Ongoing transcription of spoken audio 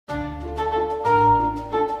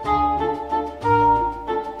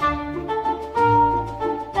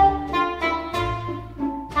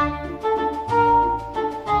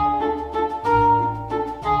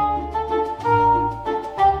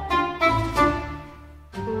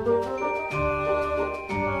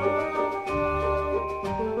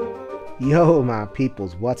Yo, my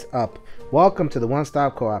peoples, what's up? Welcome to the One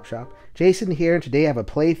Stop Co-op Shop. Jason here, and today I have a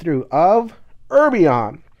playthrough of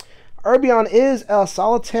Urbion. Urbion is a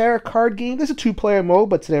solitaire card game. This is a two-player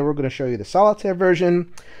mode, but today we're going to show you the solitaire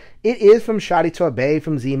version. It is from Shoddy Torbay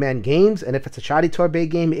from Z-Man Games, and if it's a Shoddy Torbay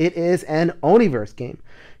game, it is an Oniverse game.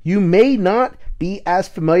 You may not be as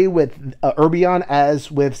familiar with Urbion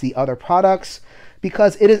as with the other products,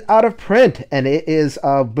 because it is out of print, and it is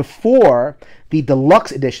before the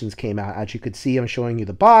deluxe editions came out. As you could see, I'm showing you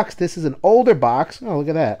the box. This is an older box. Oh, look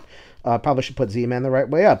at that. Probably should put Z-Man the right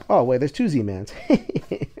way up. Oh, wait, there's two Z-Mans. There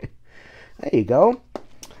you go.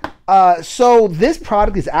 So this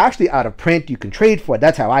product is actually out of print. You can trade for it.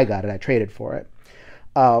 That's how I got it. I traded for it.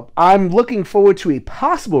 I'm looking forward to a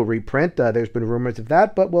possible reprint. There's been rumors of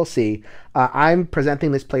that, but we'll see. I'm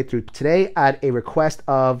presenting this playthrough today at a request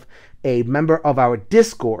of a member of our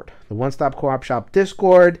Discord, the One Stop Co-op Shop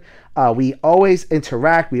Discord. We always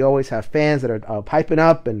interact. We always have fans that are piping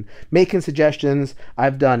up and making suggestions.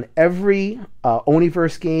 I've done every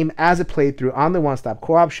Oniverse game as a playthrough on the One Stop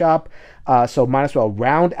Co-op Shop, so might as well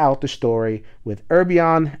round out the story with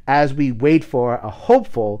Urbion as we wait for a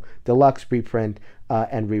hopeful deluxe reprint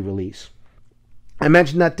and re-release. I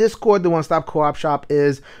mentioned that Discord, the One Stop Co-op Shop,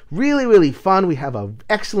 is really, really fun. We have an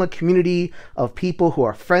excellent community of people who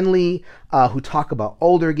are friendly, who talk about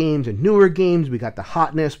older games and newer games. We got the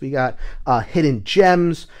hotness. We got hidden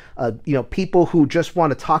gems. People who just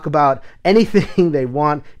want to talk about anything they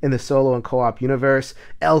want in the solo and co-op universe.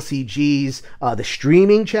 LCGs, the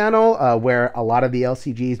streaming channel, where a lot of the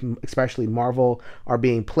LCGs, especially Marvel, are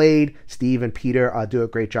being played. Steve and Peter do a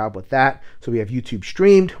great job with that. So we have YouTube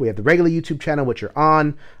streamed. We have the regular YouTube channel, which you're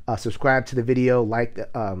on. Subscribe to the video,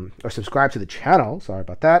 or subscribe to the channel. Sorry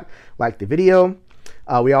about that. Like the video.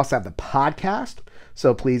 We also have the podcast.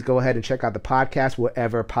 So please go ahead and check out the podcast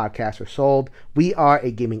wherever podcasts are sold. We are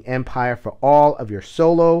a gaming empire for all of your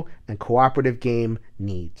solo and cooperative game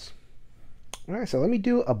needs. All right, so let me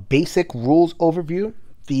do a basic rules overview.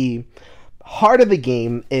 The heart of the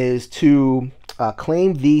game is to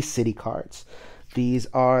claim these city cards. These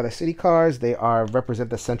are the city cards. They represent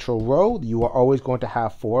the central row. You are always going to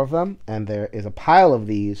have 4 of them, and there is a pile of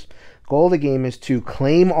these. Goal of the game is to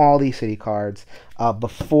claim all these city cards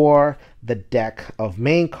before the deck of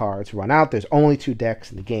main cards run out. There's only 2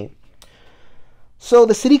 decks in the game. So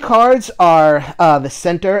the city cards are the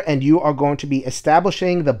center, and you are going to be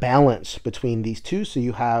establishing the balance between these two. So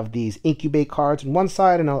you have these incubate cards on one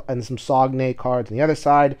side and some sognate cards on the other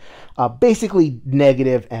side, basically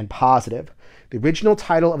negative and positive. The original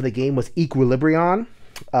title of the game was Equilibrion,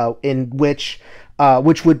 in which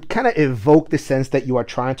would kind of evoke the sense that you are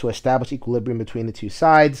trying to establish equilibrium between the two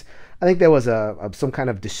sides. I think there was some kind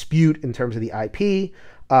of dispute in terms of the IP,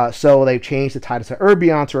 so they've changed the title to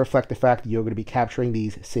Urbion to reflect the fact that you're going to be capturing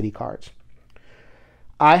these city cards.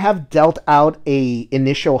 I have dealt out a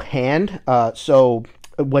initial hand, so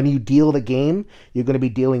when you deal the game, you're going to be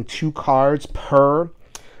dealing 2 cards per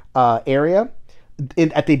area.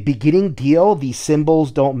 At the beginning deal, the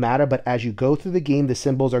symbols don't matter, but as you go through the game, the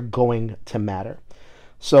symbols are going to matter.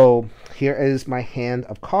 So here is my hand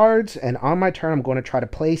of cards, and on my turn, I'm going to try to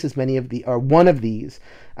place as many of one of these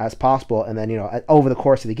as possible, and then, over the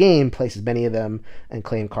course of the game, place as many of them and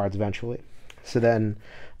claim cards eventually. So then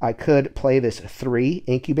I could play this 3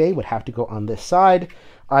 incubate, would have to go on this side.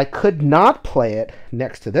 I could not play it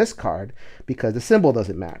next to this card because the symbol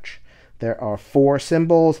doesn't match. There are 4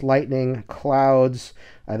 symbols: lightning, clouds.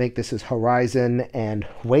 I think this is horizon and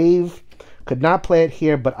wave. Could not play it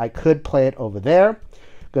here, but I could play it over there.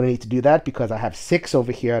 Going to need to do that because I have 6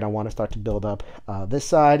 over here and I want to start to build up this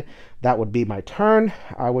side. That would be my turn.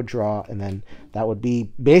 I would draw, and then that would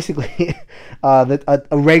be basically a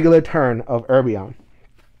regular turn of Urbion.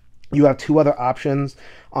 You have 2 other options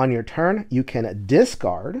on your turn. You can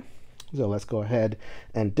discard. So let's go ahead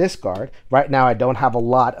and discard. Right now I don't have a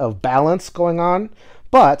lot of balance going on,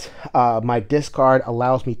 but my discard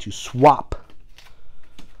allows me to swap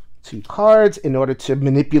 2 cards in order to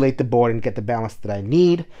manipulate the board and get the balance that I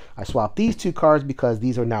need. I swap these 2 cards because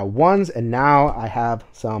these are now 1s, and now I have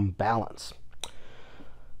some balance.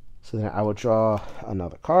 So then I will draw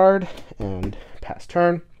another card and pass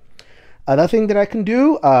turn. Another thing that I can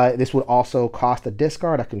do, this would also cost a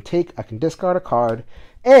discard. I can discard a card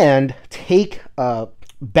and take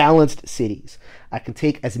balanced cities. I can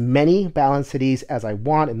take as many balanced cities as I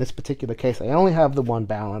want. In this particular case, I only have the 1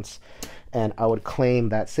 balance, and I would claim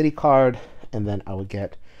that city card, and then I would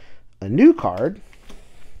get a new card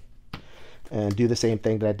and do the same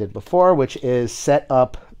thing that I did before, which is set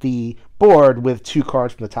up the board with 2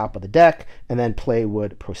 cards from the top of the deck, and then play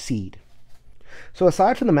would proceed. So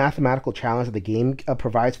aside from the mathematical challenge that the game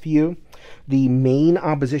provides for you, the main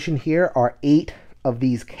opposition here are 8 of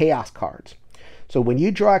these chaos cards. So when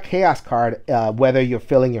you draw a chaos card, whether you're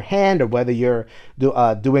filling your hand or whether you're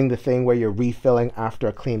doing the thing where you're refilling after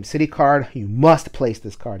a claimed city card, you must place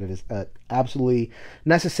this card. It is absolutely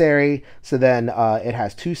necessary. So then it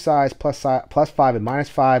has 2 sides, plus 5 and minus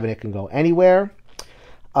 5, and it can go anywhere.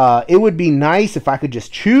 It would be nice if I could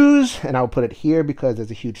just choose, and I'll put it here because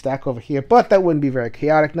there's a huge stack over here, but that wouldn't be very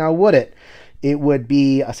chaotic now, would it? It would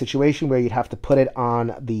be a situation where you'd have to put it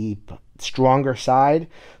on the stronger side.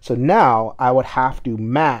 So now I would have to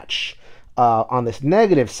match on this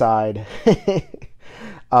negative side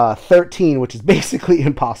 13, which is basically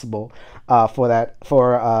impossible for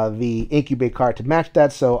the incubate card to match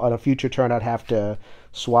that. So on a future turn, I'd have to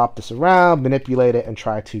swap this around, manipulate it, and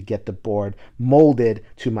try to get the board molded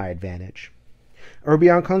to my advantage.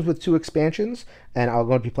 Urbion comes with 2 expansions, and I'm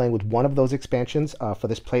going to be playing with one of those expansions for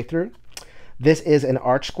this playthrough. This is an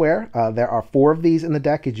arch square. There are 4 of these in the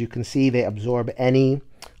deck. As you can see, they absorb any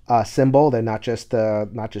symbol. They're not just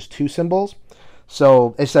 2 symbols.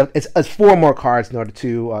 So it's 4 more cards in order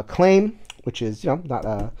to claim, which is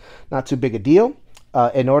not too big a deal.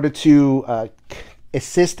 In order to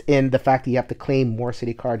assist in the fact that you have to claim more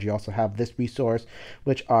city cards, you also have this resource,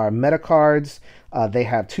 which are meta cards. They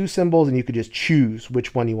have 2 symbols, and you could just choose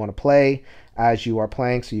which one you want to play as you are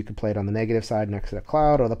playing. So you can play it on the negative side next to the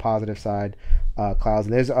cloud, or the positive side clouds.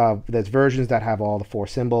 And there's versions that have all the 4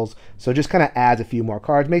 symbols. So it just kind of adds a few more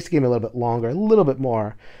cards, makes the game a little bit longer, a little bit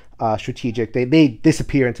more strategic. They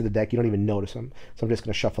disappear into the deck. You don't even notice them. So I'm just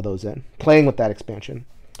going to shuffle those in, playing with that expansion.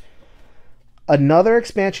 Another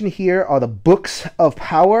expansion here are the Books of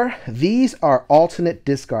Power. These are alternate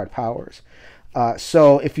discard powers.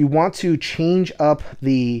 So if you want to change up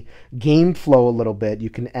the game flow a little bit, you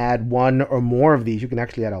can add 1 or more of these. You can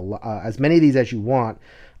actually add as many of these as you want,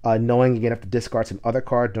 knowing you're going to have to discard some other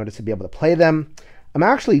cards in order to be able to play them. I'm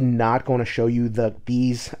actually not going to show you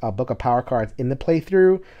these Book of Power cards in the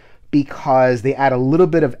playthrough because they add a little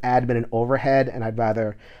bit of admin and overhead, and I'd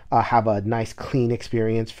rather have a nice clean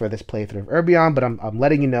experience for this playthrough of Urbion. But I'm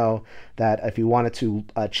letting you know that if you wanted to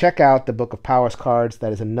check out the Book of Powers cards,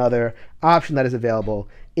 that is another option that is available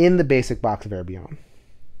in the basic box of Urbion.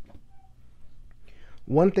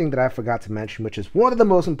 One thing that I forgot to mention, which is one of the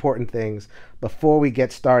most important things before we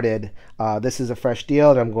get started, this is a fresh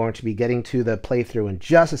deal that I'm going to be getting to the playthrough in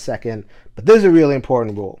just a second, but this is a really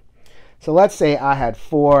important rule. So let's say I had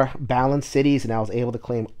 4 balanced cities and I was able to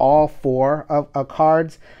claim all 4 of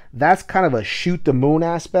cards. That's kind of a shoot the moon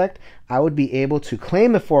aspect. I would be able to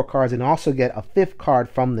claim the 4 cards and also get a 5th card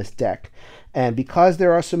from this deck. And because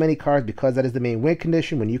there are so many cards, because that is the main win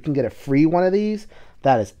condition, when you can get a free one of these,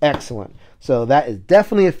 that is excellent. So that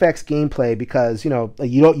definitely affects gameplay because you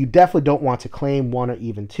definitely don't want to claim 1 or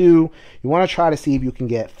even 2. You want to try to see if you can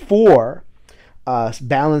get 4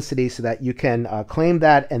 balanced cities so that you can claim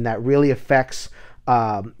that, and that really affects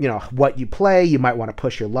what you play. You might want to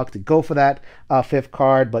push your luck to go for that 5th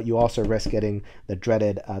card, but you also risk getting the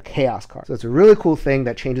dreaded chaos card. So it's a really cool thing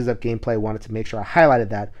that changes up gameplay. I wanted to make sure I highlighted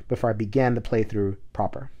that before I began the playthrough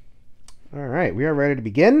proper. All right, we are ready to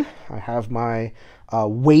begin. I have my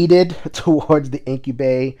weighted towards the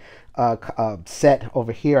incubate set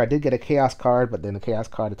over here. I did get a chaos card, but then the chaos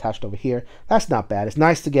card attached over here. That's not bad. It's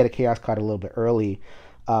nice to get a chaos card a little bit early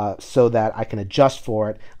so that I can adjust for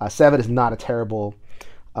it. 7 is not terrible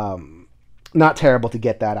to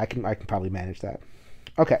get that. I can probably manage that.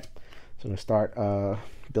 Okay, so I'm gonna start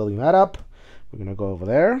building that up. We're gonna go over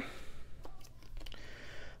there.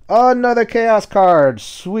 Another chaos card,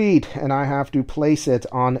 sweet, and I have to place it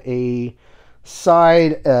on a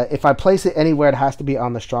side. If I place it anywhere, it has to be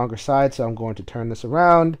on the stronger side, so I'm going to turn this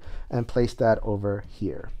around and place that over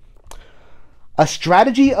here. A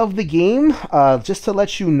strategy of the game, just to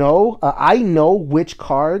let you know, I know which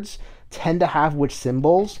cards tend to have which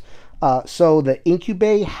symbols. So the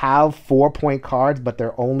incubate have 4-point cards, but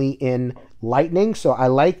they're only in lightning, so I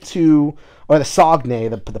like to, or the sogne,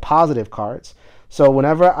 the positive cards. So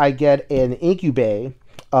whenever I get an incubate,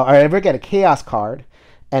 or I ever get a chaos card,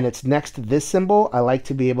 and it's next to this symbol, I like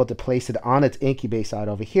to be able to place it on its incubate side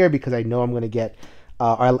over here because I know I'm going to get,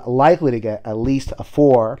 or likely to get, at least a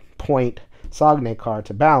 4-point sogne card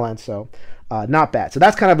to balance. So not bad. So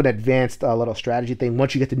that's kind of an advanced little strategy thing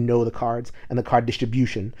once you get to know the cards and the card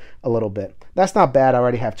distribution a little bit. That's not bad. I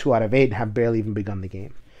already have 2 out of 8 and have barely even begun the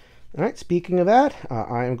game. All right, speaking of that,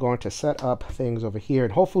 I am going to set up things over here,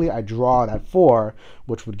 and hopefully I draw that 4,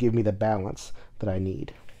 which would give me the balance that I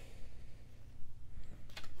need.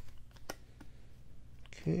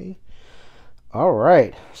 Okay. All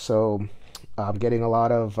right, so I'm getting a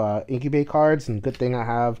lot of incubate cards, and good thing I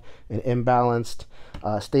have an imbalanced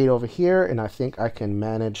state over here, and I think I can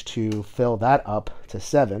manage to fill that up to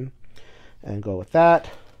 7 and go with that.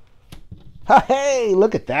 Hey,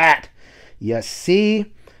 look at that. Yes,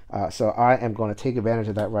 see? So I am going to take advantage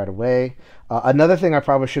of that right away. Another thing I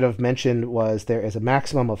probably should have mentioned was there is a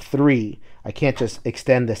maximum of 3. I can't just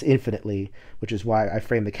extend this infinitely, which is why I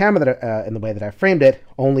framed the camera that, in the way that I framed it.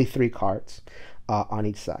 Only 3 cards on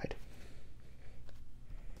each side.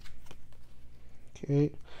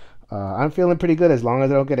 Okay. I'm feeling pretty good as long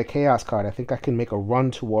as I don't get a chaos card. I think I can make a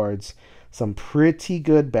run towards some pretty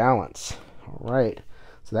good balance. All right.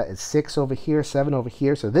 So that is 6 over here, 7 over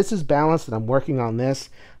here. So this is balanced, and I'm working on this.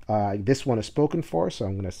 This one is spoken for, so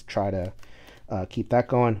I'm going to try to keep that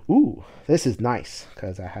going. Ooh, this is nice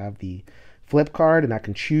because I have the flip card, and I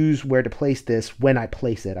can choose where to place this when I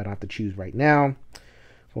place it. I don't have to choose right now.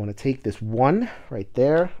 I want to take this 1 right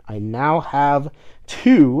there. I now have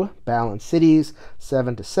 2 balanced cities,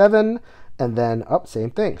 7 to 7, and then up,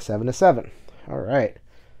 same thing, 7 to 7. All right.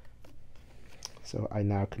 So I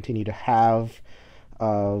now continue to have.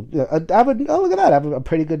 Oh, look at that! I have a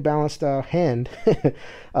pretty good balanced hand.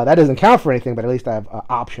 That doesn't count for anything, but at least I have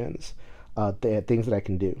options, things that I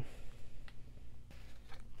can do.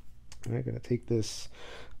 I'm going to take this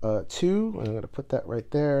 2, and I'm going to put that right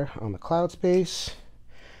there on the cloud space.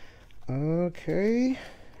 Okay,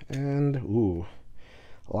 and ooh,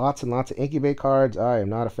 lots and lots of incubate cards. I am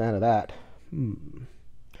not a fan of that.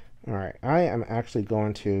 All right, I am actually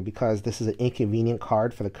going to, because this is an inconvenient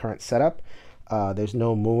card for the current setup. There's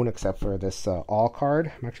no moon except for this all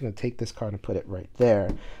card. I'm actually going to take this card and put it right there.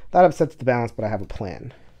 That upsets the balance, but I have a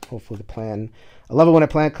plan. Hopefully the plan... I love it when a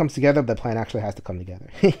plan comes together, but the plan actually has to come together.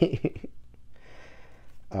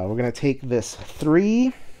 We're going to take this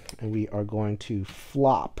 3, and we are going to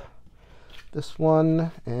flop this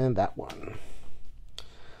one and that one.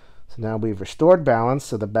 So now we've restored balance.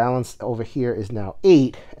 So the balance over here is now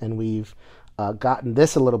 8, and we've gotten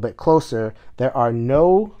this a little bit closer. There are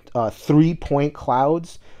no 3-point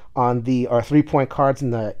clouds on the, or 3-point cards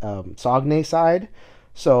in the Sogne side.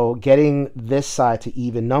 So getting this side to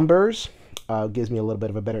even numbers gives me a little bit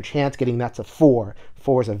of a better chance. Getting that to 4.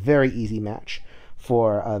 4 is a very easy match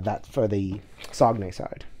for for the Sogne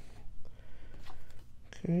side.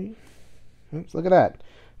 Okay. Oops, look at that.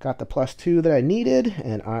 Got the +2 that I needed,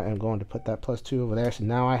 and I am going to put that +2 over there. So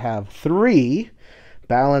now I have 3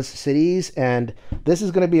 balanced cities, and this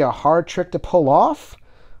is going to be a hard trick to pull off,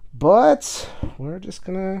 but we're just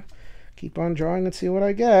going to keep on drawing and see what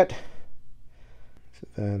I get. So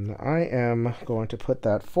then I am going to put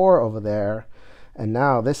that 4 over there, and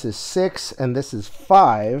now this is 6 and this is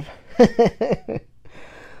 5.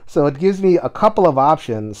 So it gives me a couple of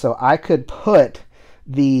options. So I could put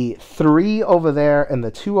the 3 over there and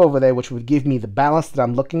the 2 over there, which would give me the balance that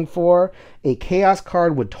I'm looking for. A chaos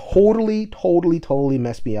card would totally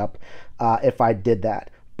mess me up if I did that.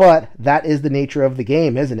 But that is the nature of the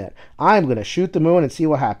game, isn't it? I'm going to shoot the moon and see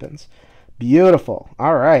what happens. Beautiful.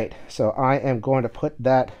 All right. So I am going to put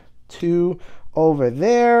that 2 over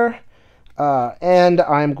there. And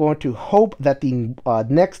I'm going to hope that the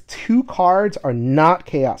next 2 cards are not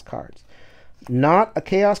chaos cards. Not a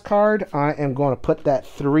chaos card. I am going to put that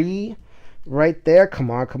 3 right there.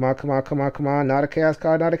 Come on, come on, come on, come on, come on. Not a chaos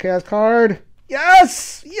card, not a chaos card.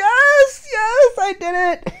 Yes! Yes! Yes! I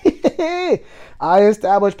did it! I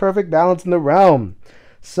established perfect balance in the realm.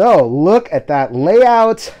 So, look at that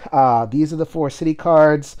layout. These are the 4 city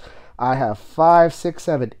cards. I have 5, 6,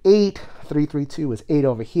 7, 8. 3, 3, 2 is 8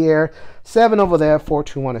 over here. 7 over there. 4,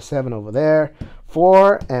 2, 1 is 7 over there.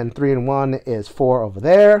 4 and 3 and 1 is 4 over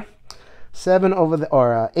there. 7 over the,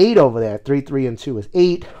 or 8 over there. 3, 3 and 2 is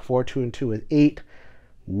 8. 4, 2 and 2 is 8.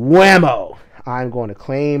 Whammo! I'm going to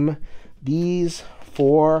claim these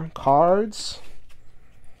 4 cards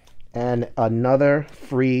and another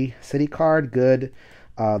free city card. Good.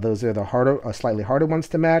 Those are the harder, slightly harder ones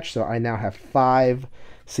to match. So I now have 5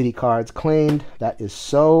 city cards claimed. That is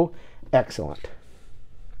so excellent.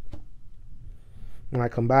 When I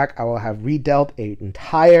come back, I will have redealt an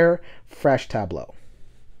entire fresh tableau.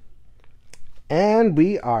 And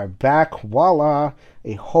we are back. Voila!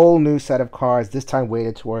 A whole new set of cards, this time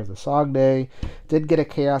weighted towards the Sogne. Did get a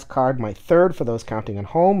Chaos card, my 3rd for those counting at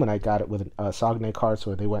home, and I got it with a Sogne card,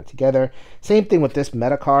 so they went together. Same thing with this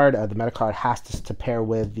meta card. The meta card has to pair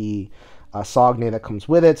with the Sogne that comes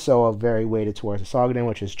with it, so a very weighted towards the Sogne,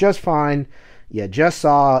 which is just fine. You just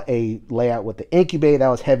saw a layout with the Incubate. That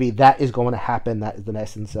was heavy. That is going to happen. That is the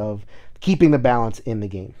essence of keeping the balance in the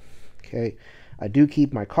game. Okay. I do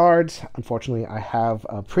keep my cards. Unfortunately, I have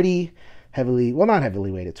a pretty heavily, well, not heavily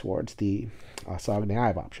weighted towards the Sogne. I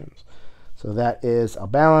have options. So that is a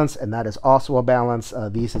balance, and that is also a balance.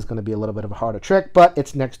 These is going to be a little bit of a harder trick, but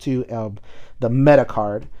it's next to the meta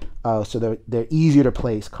card, so they're easier to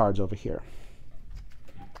place cards over here.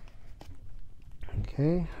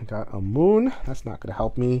 Okay, I got a moon. That's not going to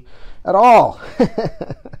help me at all.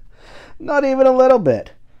 Not even a little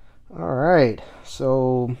bit. All right,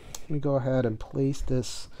 so let me go ahead and place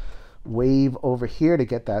this wave over here to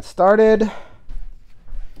get that started.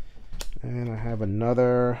 And I have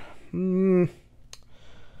another...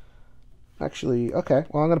 Actually, okay,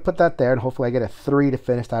 well, I'm going to put that there, and hopefully I get a 3 to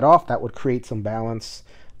finish that off. That would create some balance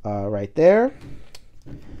right there.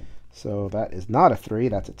 So that is not a 3,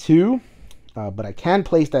 that's a 2. But I can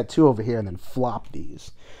place that 2 over here and then flop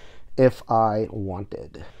these if I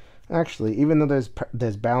wanted. Actually, even though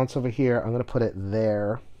there's balance over here, I'm going to put it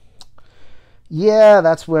there. Yeah,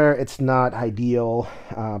 that's where it's not ideal,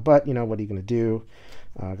 but, you know, what are you going to do?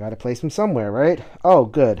 Got to place them somewhere, right? Oh,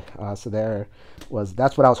 good. So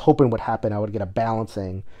that's what I was hoping would happen. I would get a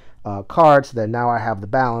balancing card, so then now I have the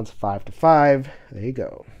balance 5 to 5. There you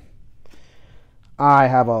go. I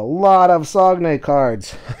have a lot of Sogne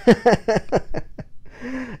cards.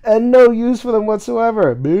 And no use for them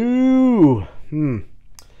whatsoever. Boo!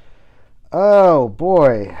 Oh,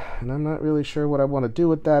 boy. And I'm not really sure what I want to do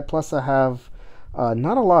with that. Plus, I have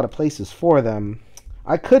not a lot of places for them.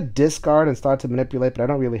 I could discard and start to manipulate, but I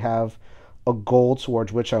don't really have a goal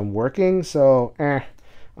towards which I'm working. So,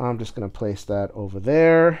 I'm just going to place that over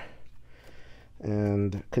there.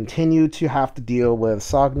 And continue to have to deal with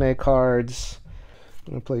Sogne cards.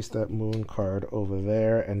 I'm going to place that moon card over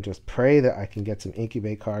there and just pray that I can get some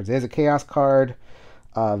incubate cards. There's a chaos card.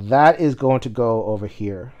 That is going to go over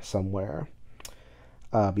here somewhere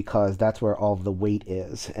because that's where all of the weight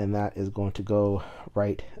is. And that is going to go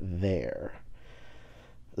right there.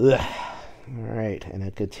 Ugh. All right. And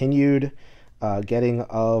it continued getting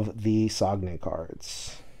of the Sogne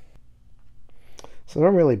cards. So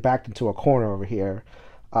I'm really backed into a corner over here.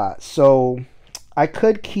 So I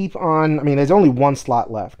could keep on, I mean, there's only one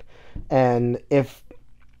slot left. And if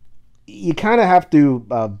you kind of have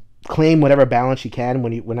to claim whatever balance you can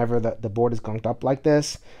whenever the board is gunked up like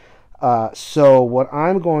this. So what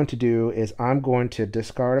I'm going to do is I'm going to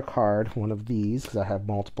discard a card, one of these, because I have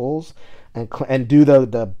multiples, and do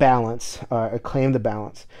the balance, claim the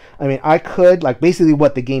balance. I mean, I could, like, basically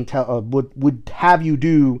what the game would have you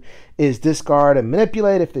do is discard and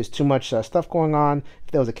manipulate if there's too much stuff going on.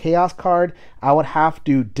 If there was a chaos card, I would have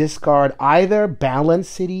to discard either balance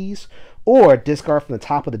cities or discard from the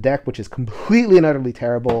top of the deck, which is completely and utterly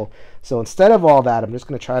terrible. So instead of all that, I'm just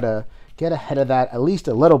going to try to get ahead of that at least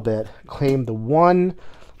a little bit, claim the one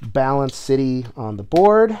balanced city on the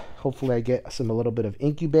board. Hopefully I get a little bit of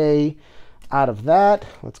incubate out of that.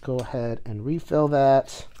 Let's go ahead and refill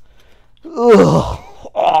that. Ugh.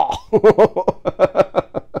 Oh.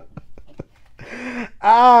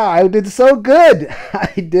 I did so good.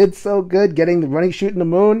 I did so good getting the running shoot in the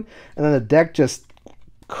moon, and then the deck just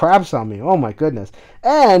craps on me. Oh my goodness.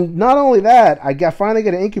 And not only that, I finally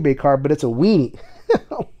get an incubate card, but it's a weenie.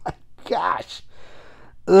 Oh my gosh.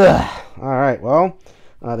 Ugh. All right, well,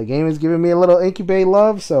 the game is giving me a little incubate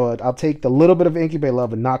love, so I'll take the little bit of incubate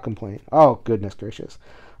love and not complain. Oh, goodness gracious.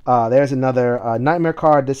 There's another nightmare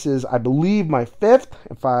card. This is, I believe, my 5th,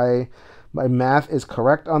 if my math is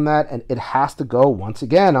correct on that, and it has to go once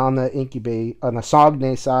again on the incubate, on the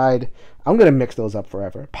Sogne side. I'm going to mix those up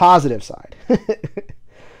forever. Positive side.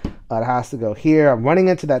 It has to go here. I'm running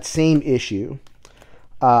into that same issue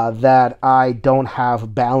that I don't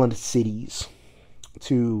have balanced cities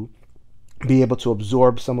to be able to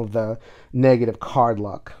absorb some of the negative card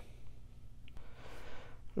luck.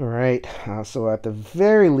 All right, so at the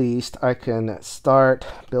very least, I can start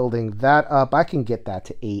building that up. I can get that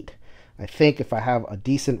to 8. I think if I have a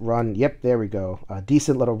decent run, yep, there we go. A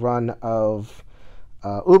decent little run of,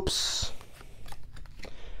 oops.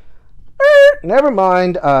 Never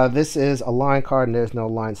mind, this is a line card and there's no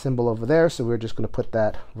line symbol over there, so we're just going to put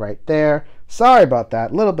that right there. Sorry about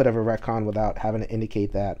that, a little bit of a retcon without having to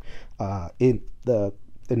indicate that in the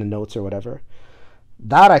notes or whatever.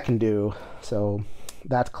 That I can do, so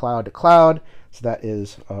that's cloud to cloud, so that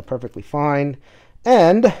is perfectly fine.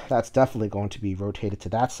 And that's definitely going to be rotated to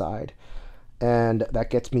that side. And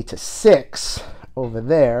that gets me to 6 over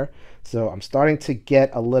there. So I'm starting to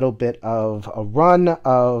get a little bit of a run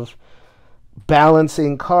of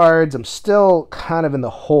balancing cards. I'm still kind of in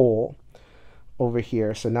the hole over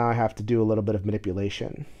here. So now I have to do a little bit of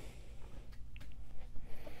manipulation.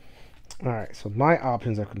 All right, so my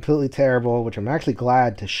options are completely terrible, which I'm actually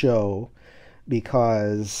glad to show.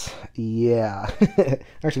 because, yeah. Actually,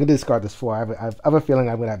 I'm going to discard this 4. I have a feeling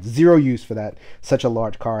I'm going to have 0 use for that, such a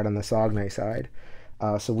large card on the Sogne side.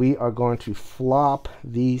 So we are going to flop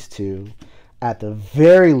these 2. At the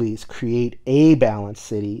very least, create a balanced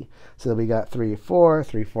city. So that we got 3, 4,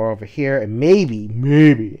 3, 4 over here. And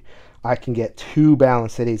maybe I can get 2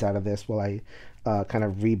 balanced cities out of this while I kind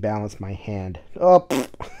of rebalance my hand.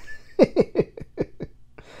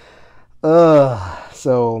 Oh,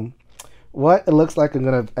 so what it looks like I'm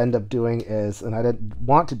going to end up doing is, and I didn't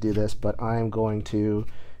want to do this, but I'm going to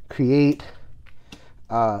create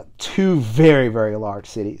 2 very, very large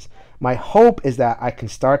cities. My hope is that I can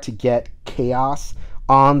start to get chaos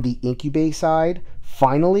on the incubate side,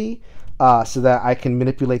 finally, so that I can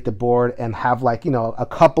manipulate the board and have, like, you know, a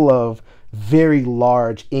couple of very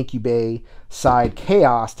large incubate side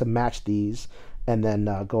chaos to match these, and then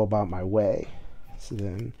go about my way. So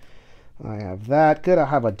then I have that. Good, I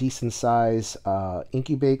have a decent size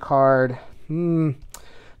incubate card. There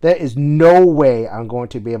is no way I'm going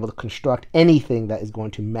to be able to construct anything that is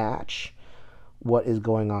going to match what is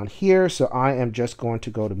going on here. So I am just going to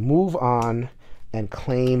go to move on and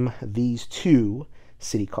claim these 2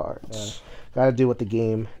 city cards. Gotta deal with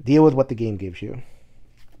what the game gives you.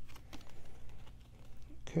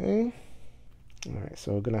 Okay. All right,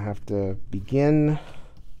 so we're gonna have to begin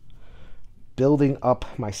building up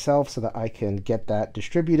myself so that I can get that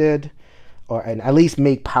distributed, and at least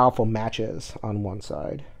make powerful matches on one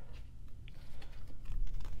side.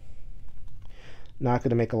 Not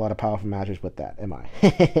going to make a lot of powerful matches with that, am I?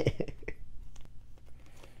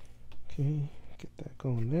 Okay, get that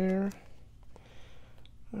going there.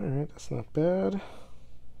 All right, that's not bad.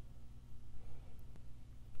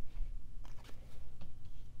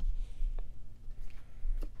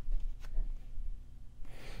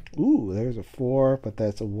 Ooh, there's a 4, but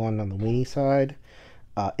that's a 1 on the weenie side.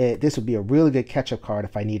 This would be a really good catch-up card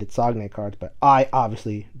if I needed Sogne cards, but I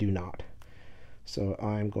obviously do not. So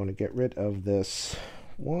I'm going to get rid of this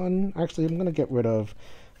 1. Actually, I'm going to get rid of...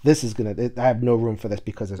 This is going to... I have no room for this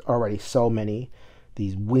because there's already so many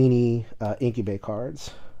these weenie incubate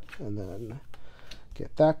cards. And then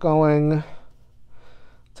get that going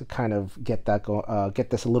to kind of get that get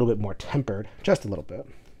this a little bit more tempered, just a little bit.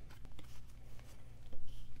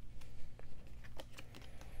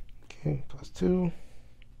 Okay, +2.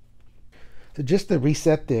 So just to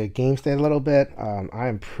reset the game state a little bit, I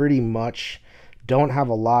am pretty much don't have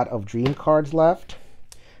a lot of dream cards left.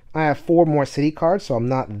 I have 4 more city cards, so I'm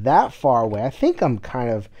not that far away. I think I'm kind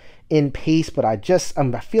of in pace, but I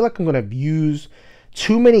feel like I'm going to use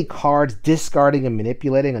too many cards, discarding and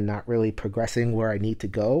manipulating and not really progressing where I need to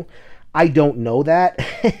go. I don't know that.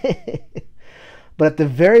 But at the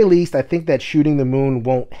very least, I think that shooting the moon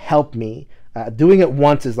won't help me. Doing it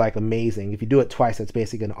once is like amazing. If you do it twice, it's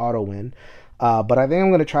basically an auto win. But I think I'm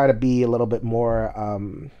going to try to be a little bit more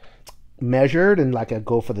measured and like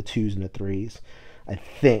go for the 2s and the 3s. I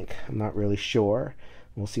think. I'm not really sure.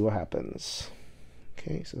 We'll see what happens.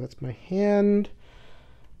 Okay, so that's my hand.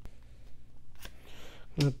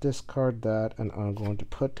 I'm going to discard that, and I'm going to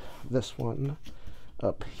put this one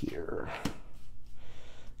up here.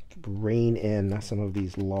 Rein in some of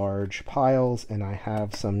these large piles, and I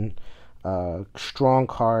have some strong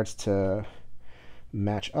cards to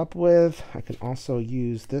match up with. I can also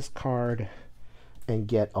use this card and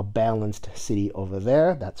get a balanced city over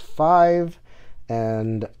there. That's 5.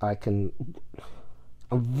 And I'm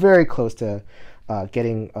very close to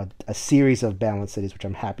getting a series of balanced cities, which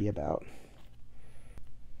I'm happy about.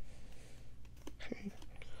 Okay,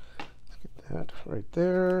 let's get that right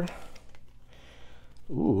there.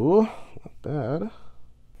 Ooh, not bad.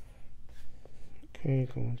 Okay,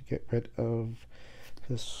 going to get rid of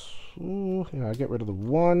this. Ooh, yeah, I'll get rid of the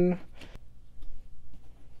 1.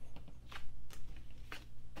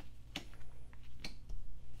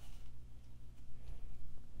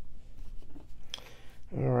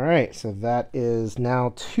 All right, so that is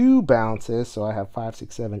now 2 bounces. So I have 5,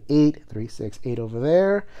 6, 7, 8, 3, 6, 8 over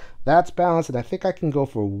there. That's balanced, and I think I can go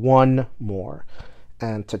for 1 more.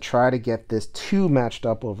 And to try to get this 2 matched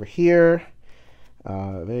up over here.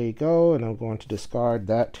 There you go, and I'm going to discard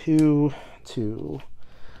that 2 to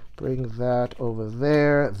bring that over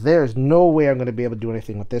there. There's no way I'm going to be able to do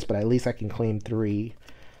anything with this, but at least I can claim 3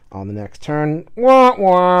 on the next turn. Wah,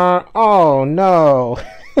 wah. Oh, no.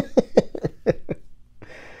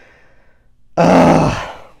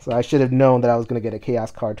 So I should have known that I was going to get a chaos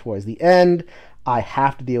card towards the end. I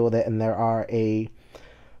have to deal with it, and there are a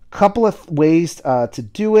couple of ways to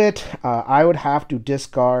do it. I would have to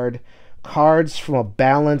discard cards from a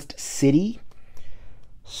balanced city.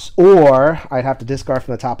 Or I'd have to discard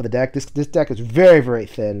from the top of the deck. This deck is very, very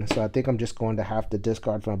thin, so I think I'm just going to have to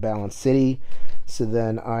discard from a balanced city. So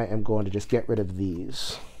then I am going to just get rid of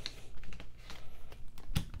these.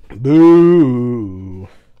 Boo!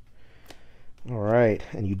 All right,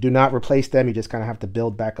 and you do not replace them. You just kind of have to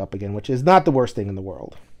build back up again, which is not the worst thing in the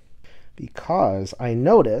world. Because I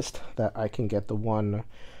noticed that I can get the one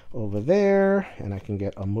over there, and I can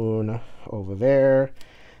get a moon over there,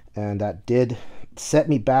 and that did set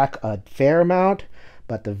me back a fair amount,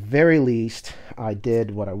 but at the very least, I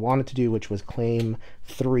did what I wanted to do, which was claim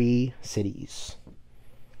 3 cities.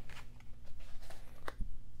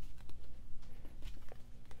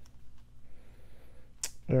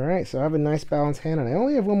 All right, so I have a nice balanced hand, and I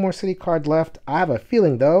only have one more city card left. I have a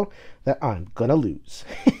feeling, though, that I'm gonna lose.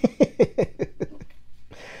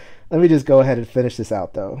 Let me just go ahead and finish this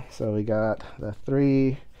out, though. So we got the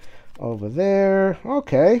 3 over there.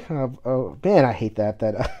 Okay. Oh man, I hate that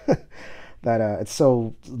it's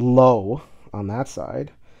so low on that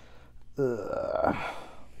side. Let's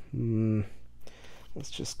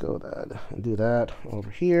just go that and do that over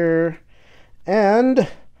here, and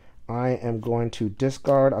I am going to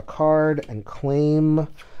discard a card and claim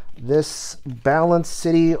this balanced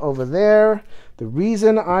city over there. The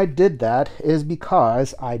reason I did that is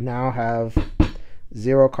because I now have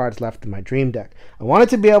 0 cards left in my dream deck. I wanted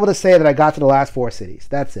to be able to say that I got to the last 4 cities.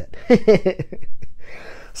 That's it.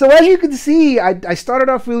 So as you can see, I started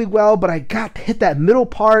off really well, but I got hit that middle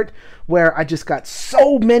part where I just got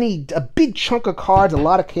so many, a big chunk of cards, a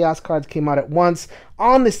lot of chaos cards came out at once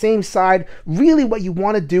on the same side. Really what you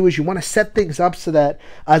want to do is you want to set things up so that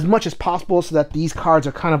as much as possible so that these cards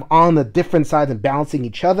are kind of on the different sides and balancing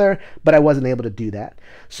each other, but I wasn't able to do that.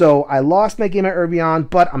 So I lost my game at Urbion,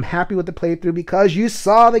 but I'm happy with the playthrough because you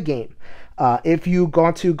saw the game. If you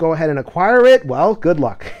want to go ahead and acquire it, well, good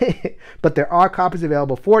luck. But there are copies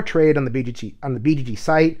available for trade on the BGG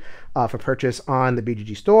site, for purchase on the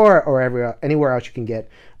BGG store, or anywhere else you can get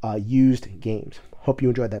used games. Hope you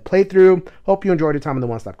enjoyed that playthrough. Hope you enjoyed your time in the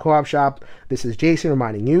One Stop Co-op Shop. This is Jason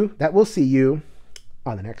reminding you that we'll see you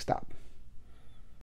on the next stop.